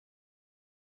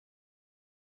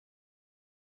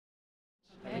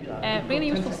Really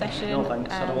useful session.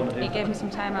 It gave me some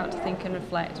time out to think and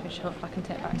reflect, which hopefully I can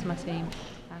take back to my team.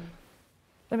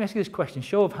 Let me ask you this question,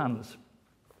 show of hands.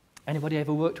 Anybody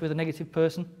ever worked with a negative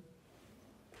person?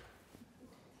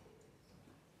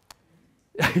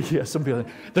 Yeah, some people,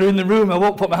 they're in the room, I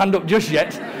won't put my hand up just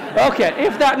yet. Okay,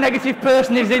 if that negative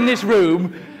person is in this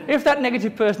room,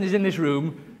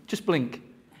 just blink.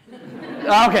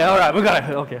 Okay, all right, we got it,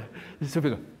 okay.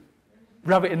 Super good.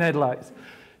 Rabbit in headlights.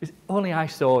 It's only I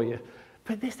saw you.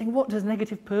 But this thing, what does a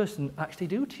negative person actually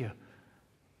do to you?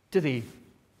 Do they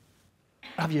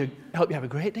help you have a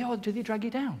great day, or do they drag you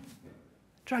down?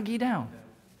 Drag you down?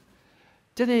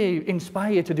 Do they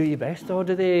inspire you to do your best, or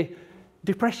do they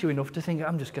depress you enough to think,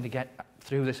 I'm just going to get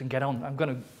through this and get on, I'm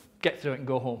going to get through it and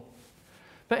go home?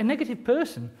 But a negative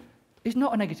person is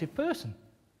not a negative person.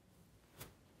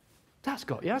 That's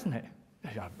got you, hasn't it?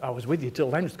 I was with you till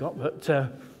then, Scott, but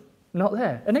not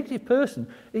there. A negative person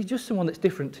is just someone that's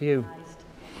different to you.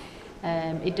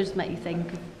 It does make you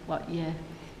think of what you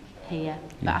hear,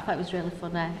 but I thought it was really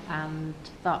funny and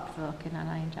thought-provoking, and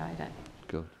I enjoyed it.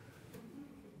 Good.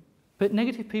 But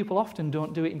negative people often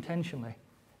don't do it intentionally.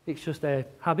 It's just their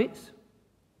habits,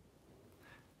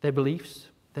 their beliefs,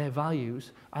 their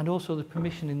values, and also the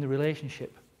permission in the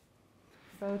relationship.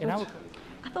 I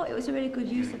thought it was a really good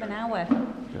use of an hour.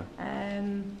 Yeah.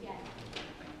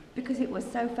 Because it was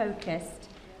so focused,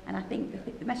 and I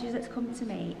think the message that's come to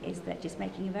me is that just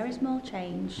making a very small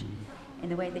change in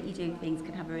the way that you do things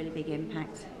can have a really big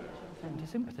impact.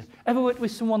 Sympathy. Ever worked with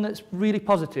someone that's really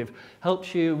positive,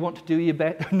 helps you want to do your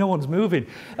best? No one's moving.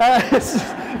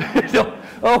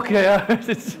 Okay,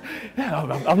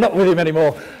 I'm not with him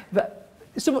anymore. But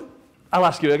I'll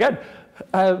ask you again.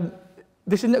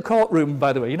 This isn't a courtroom,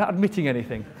 by the way. You're not admitting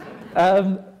anything.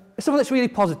 Someone that's really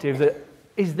positive, that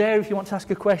is there if you want to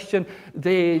ask a question.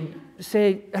 They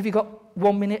say, have you got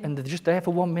 1 minute? And they're just there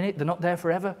for 1 minute. They're not there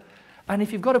forever. And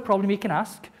if you've got a problem, you can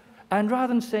ask. And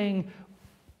rather than saying,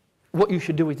 what you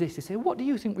should do is this, they say, what do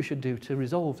you think we should do to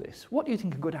resolve this? What do you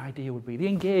think a good idea would be? They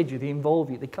engage you, they involve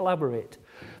you, they collaborate.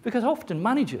 Because often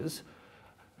managers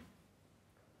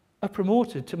are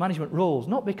promoted to management roles,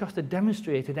 not because they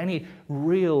demonstrated any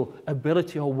real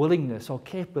ability or willingness or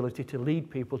capability to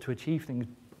lead people to achieve things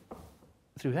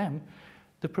through them.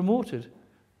 They're promoted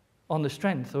on the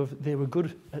strength of they were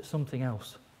good at something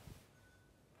else.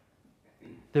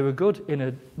 They were good in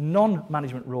a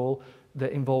non-management role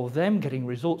that involved them getting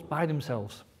results by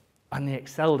themselves, and they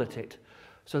excelled at it.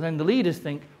 So then the leaders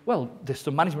think, well, there's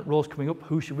some management roles coming up,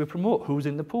 who should we promote? Who's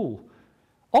in the pool?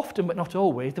 Often, but not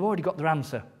always, they've already got their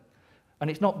answer. And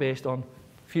it's not based on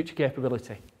future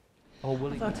capability or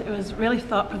willingness. I thought it was really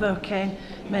thought-provoking,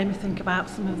 made me think about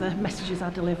some of the messages I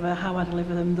deliver, how I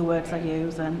deliver them, the words I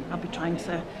use, and I'll be trying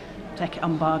to take it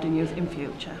on board and use it in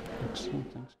future.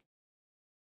 Excellent, thanks.